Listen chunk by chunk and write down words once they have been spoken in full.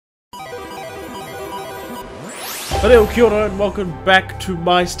Hello, kia ora, and welcome back to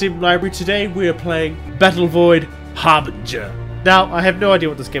my Steam library. Today we are playing Battlevoid Harbinger. Now, I have no idea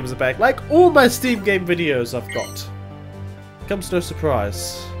what this game is about. Like all my Steam game videos I've got. Comes no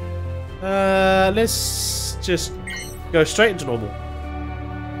surprise. Let's just go straight into normal.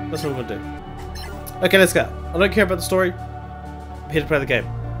 That's what we're gonna do. Okay, let's go. I don't care about the story. I'm here to play the game.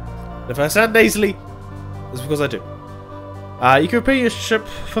 If I sound nasally, it's because I do. You can repair your ship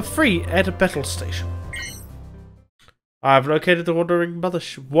for free at a battle station. I've located the Wanderer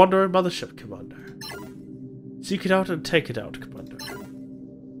Mothership, Commander. Seek it out and take it out, Commander.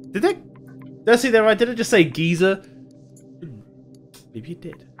 Did I see that right? Did it just say geezer? Maybe it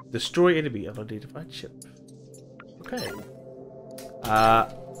did. Destroy enemy unidentified ship. Okay.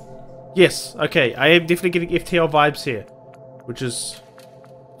 Yes, okay. I am definitely getting FTL vibes here. Which is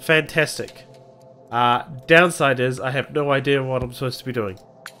fantastic. Downside is I have no idea what I'm supposed to be doing.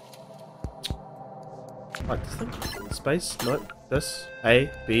 Like this thing? Space? No. This?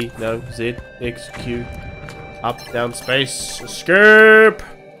 A, B, no, Z, X, Q. Up, down, space. Escape!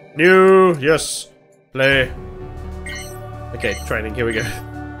 New, yes. Play. Okay, training, here we go.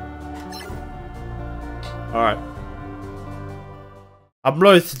 Alright. I'm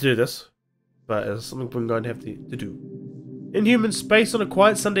loath to do this, but it's something we're going to have to do. In human space on a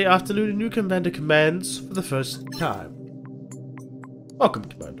quiet Sunday afternoon, a new commander commands for the first time. Welcome,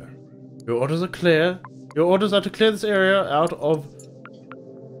 Commander. Your orders are clear. Your orders are to clear this area out of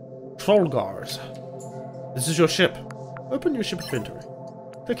Trollgars. This is your ship. Open your ship inventory.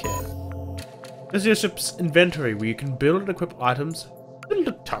 Click here. This is your ship's inventory where you can build and equip items. Build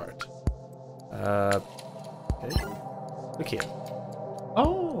a turret. Okay. Click here.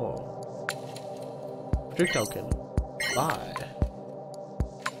 Oh. Projectile cannon. Buy.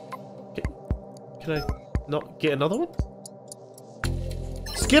 Okay. Can I not get another one?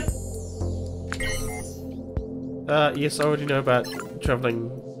 Skip! Yes, I already know about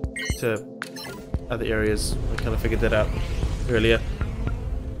travelling to other areas. I kind of figured that out earlier.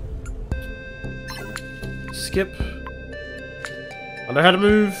 Skip. I know how to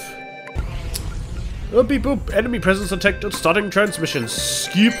move. Oh, beep boop. Enemy presence detected. Starting transmission.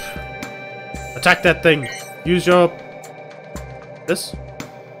 Skip. Attack that thing. Use your... This?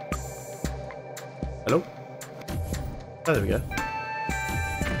 Hello? Oh, there we go.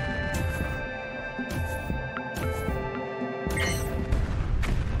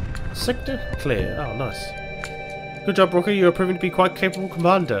 Sector clear. Oh, nice. Good job, Rocky. You are proving to be quite capable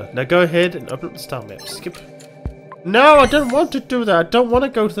commander. Now go ahead and open up the star map. Skip. No, I don't want to do that. I don't want to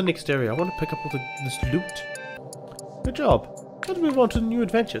go to the next area. I want to pick up all this loot. Good job. Let's move on to new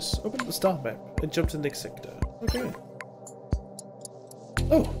adventures. Open up the star map and jump to the next sector. Okay.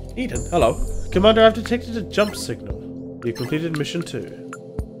 Oh, Eden. Hello. Commander, I've detected a jump signal. You completed mission 2.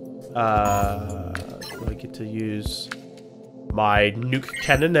 Do I get to use my nuke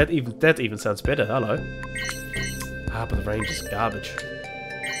cannon? That even sounds better. Hello. Ah, but the range is garbage.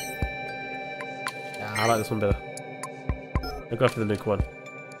 Nah, I like this one better. I'll go for the nuke one.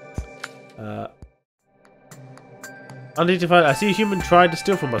 Unidentified. I see a human tried to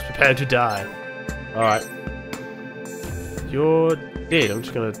steal from us. Prepare to die. Alright. You're dead. I'm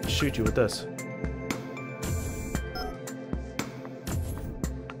just gonna shoot you with this.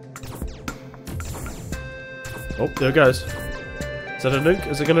 Oh, there it goes. Is that a nuke?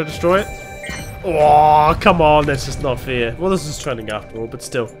 Is it gonna destroy it? Oh, come on. That's just not fair. Well, this is training after all, but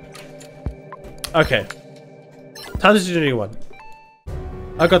still. Okay. Time to do a new one.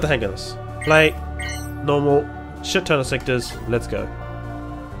 I got the hang of this. Play. Normal. Shit ton of sectors. Let's go.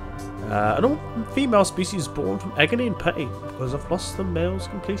 An all-female species born from agony and pain because I've lost the males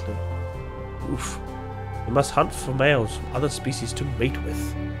completely. Oof. We must hunt for males from other species to mate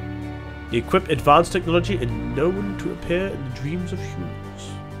with. You equip advanced technology and know when to appear in the dreams of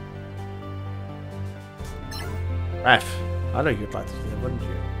humans. Raph, I know you'd like to do that, wouldn't you?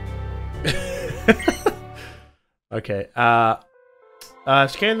 Okay,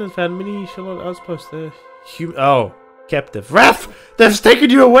 scan and found many Charlotte outposts there. Oh, captive. Raph! They've taken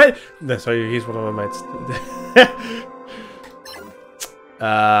you away! No, sorry, he's one of my mates.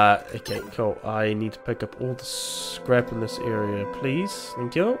 Okay, cool. I need to pick up all the scrap in this area, please.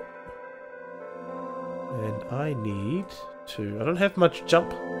 Thank you. And I need to... I don't have much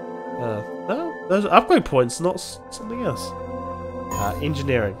jump. No, those are upgrade points, not something else.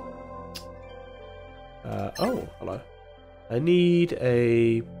 Engineering. Oh, hello. I need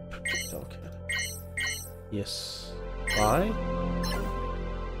a... Okay. Yes. Buy.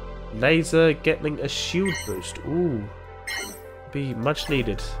 Laser Gatling a shield boost. Ooh. Be much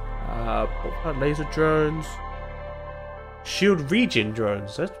needed. Laser drones. Shield regen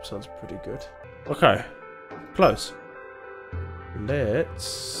drones. That sounds pretty good. Okay. Close.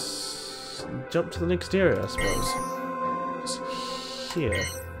 Let's jump to the next area, I suppose. It's here.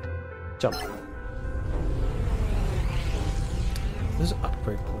 Jump. Those are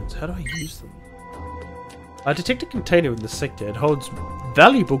upgrade points. How do I use them? I detect a container in the sector. It holds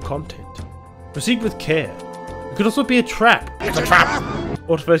valuable content. Proceed with care. It could also be a trap. It's a trap!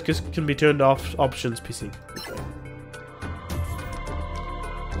 Autofocus can be turned off. Options PC. Okay.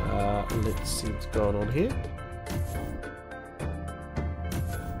 Let's see what's going on here.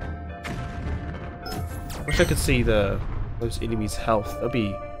 Wish I could see those enemies' health. That'd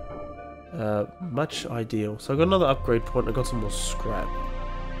be much ideal. So I got another upgrade point. I got some more scrap.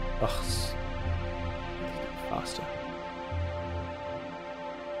 Ugh. Faster.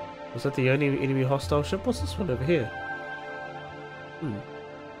 Was that the only enemy hostile ship? What's this one over here?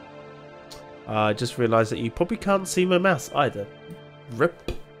 I just realised that you probably can't see my mouse either.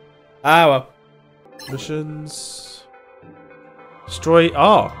 Rip. Ah, well. Missions. Destroy.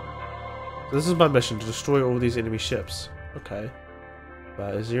 Oh! So this is my mission, to destroy all these enemy ships. Okay.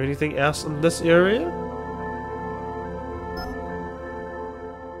 But is there anything else in this area?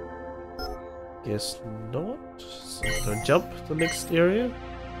 Guess not. So don't jump to the next area.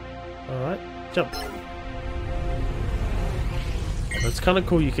 Alright, jump. It's kind of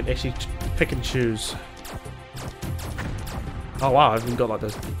cool you can actually pick and choose. Oh wow, I've even got like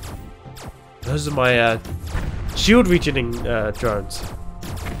those. Those are my shield regening drones.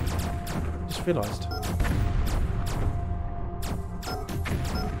 Just realised.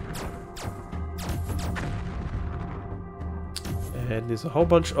 And there's a whole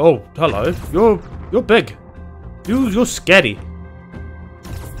bunch. Oh, hello. You're big. You're scary.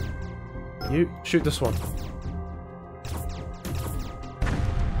 You shoot this one.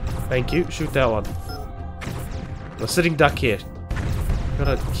 Thank you. Shoot that one. We're sitting duck here.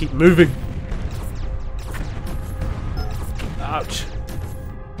 Gotta keep moving. Ouch.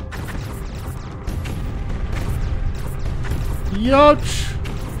 Ouch.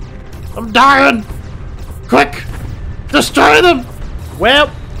 I'm dying. Quick. Destroy them.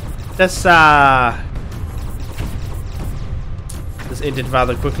 Well, this ended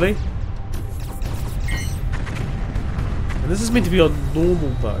rather quickly. And this is meant to be on normal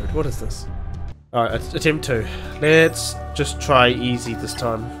mode. What is this? Alright, attempt 2. Let's just try easy this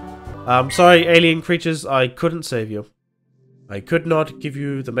time. Sorry, alien creatures, I couldn't save you. I could not give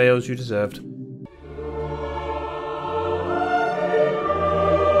you the males you deserved.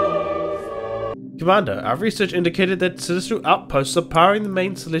 Commander, our research indicated that celestial outposts are powering the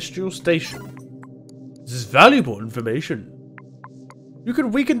main celestial station. This is valuable information. You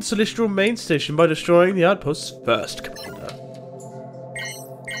can weaken celestial main station by destroying the outposts first, Commander.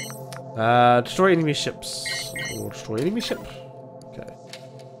 Destroy enemy ships. Or destroy enemy ship. Okay.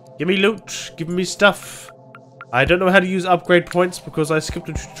 Give me loot. Give me stuff. I don't know how to use upgrade points because I skipped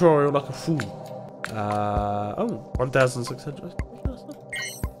a tutorial like a fool. Oh, 1,600.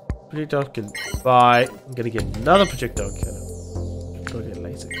 Projectile can buy. I'm gonna get another projectile cannon. Go get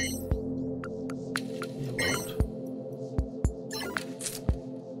laser.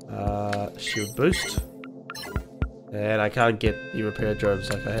 Shield boost. And I can't get the repair drones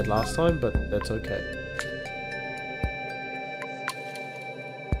like I had last time, but that's okay.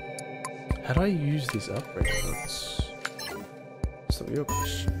 How do I use these upgrade points? That's the real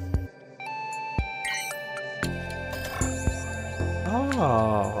question.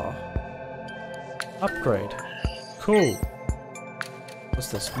 Ah, upgrade. Cool. What's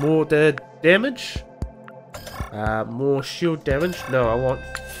this? More damage? More shield damage? No, I want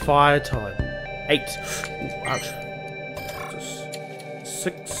fire time. 8. Ooh, ouch.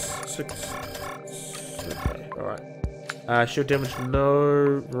 6. Okay, alright. Shield damage,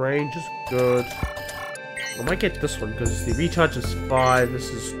 no. Range is good. I might get this one because the recharge is 5. This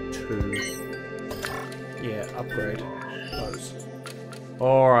is 2. Yeah, upgrade. Close.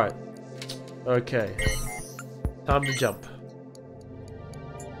 Alright. Okay. Time to jump.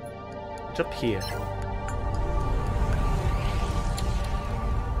 Jump here.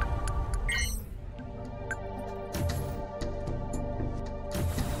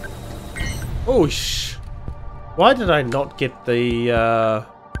 Oh, why did I not get the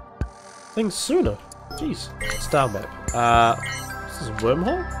thing sooner? Jeez. Star map. This is a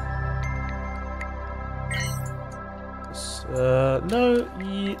wormhole? No.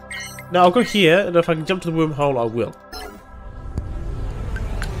 No, I'll go here, and if I can jump to the wormhole, I will.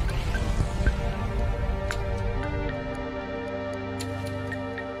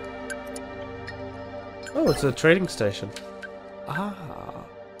 Oh, it's a trading station. Ah.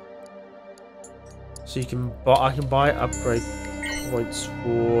 So you can buy. I can buy upgrade points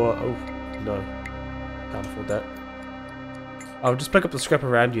for. Oh no. Can't afford that. I'll just pick up the scrap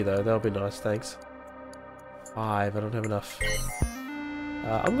around you though. That'll be nice, thanks. 5, I don't have enough.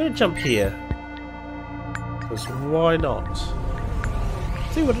 I'm gonna jump here. Because why not?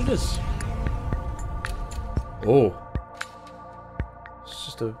 See what it is. Oh. It's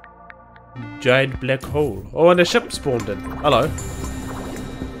just a giant black hole. Oh, and a ship spawned in. Hello.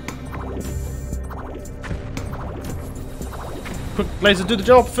 Quick, laser, do the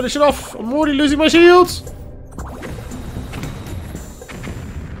job. Finish it off. I'm already losing my shields.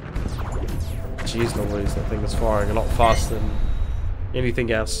 Jeez Louise, that thing is firing a lot faster than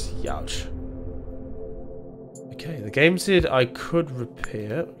anything else. Youch. Okay, the game said I could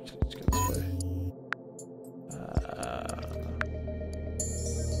repair. Let's go this way.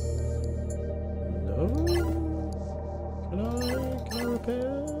 No? Can I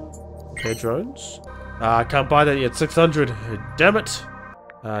repair? Okay, drones. I can't buy that yet. 600. Damn it.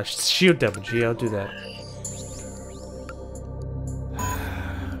 Shield damage. Yeah, I'll do that.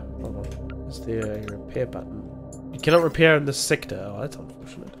 Is there a repair button? You cannot repair in this sector. Oh, that's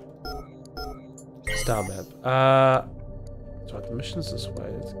unfortunate. Star map. That's right, the mission's this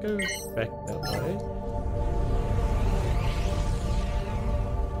way. Let's go back that way.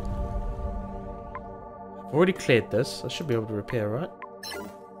 I've already cleared this. I should be able to repair, right?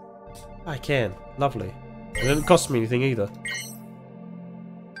 I can. Lovely. It didn't cost me anything either.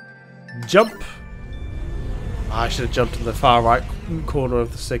 Jump! I should have jumped in the far right corner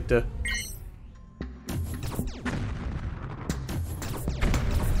of the sector.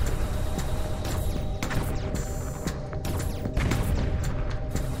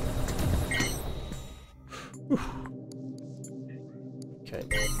 Okay,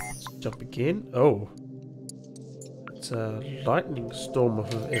 let's jump again. Oh. It's a lightning storm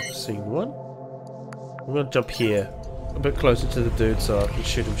if I've ever seen one. I'm gonna jump here, a bit closer to the dude so I can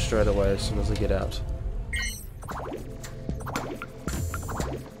shoot him straight away as soon as I get out.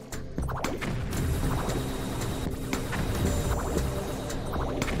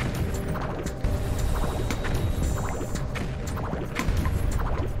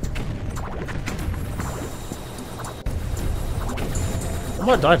 I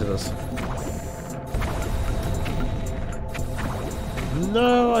might die to this.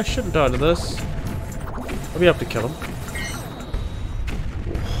 No, I shouldn't die to this. I'll be able to kill him.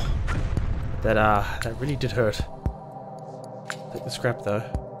 That really did hurt. Take the scrap though.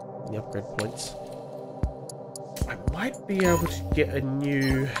 The upgrade points. I might be able to get a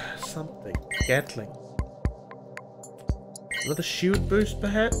new something. Gatling. Another shield boost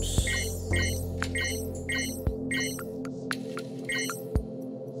perhaps?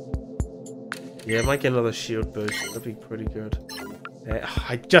 Yeah, I might get another shield boost. That'd be pretty good.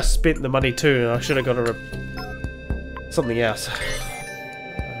 I just spent the money too, and I should have got something else.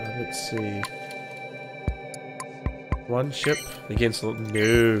 Let's see. One ship against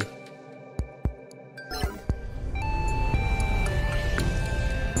no.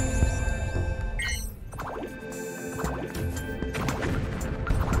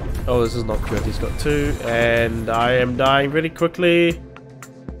 Oh, this is not good. He's got 2, and I am dying really quickly.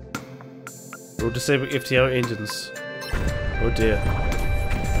 We'll disable FTL engines. Oh dear.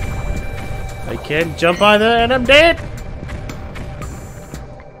 I can't jump either and I'm dead!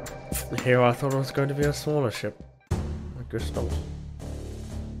 Here I thought it was going to be a smaller ship. I guess not.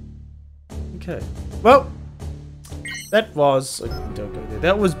 Okay. Well, that was... don't go there.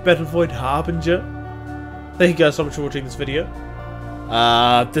 That was Battlevoid Harbinger. Thank you guys so much for watching this video.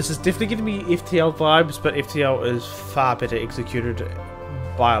 This is definitely giving me FTL vibes, but FTL is far better executed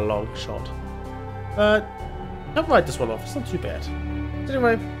by a long shot. But I'll write this one off, it's not too bad. So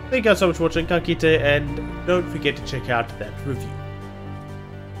anyway, thank you guys so much for watching, Kakite, and don't forget to check out that review.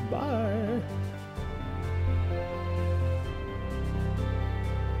 Bye!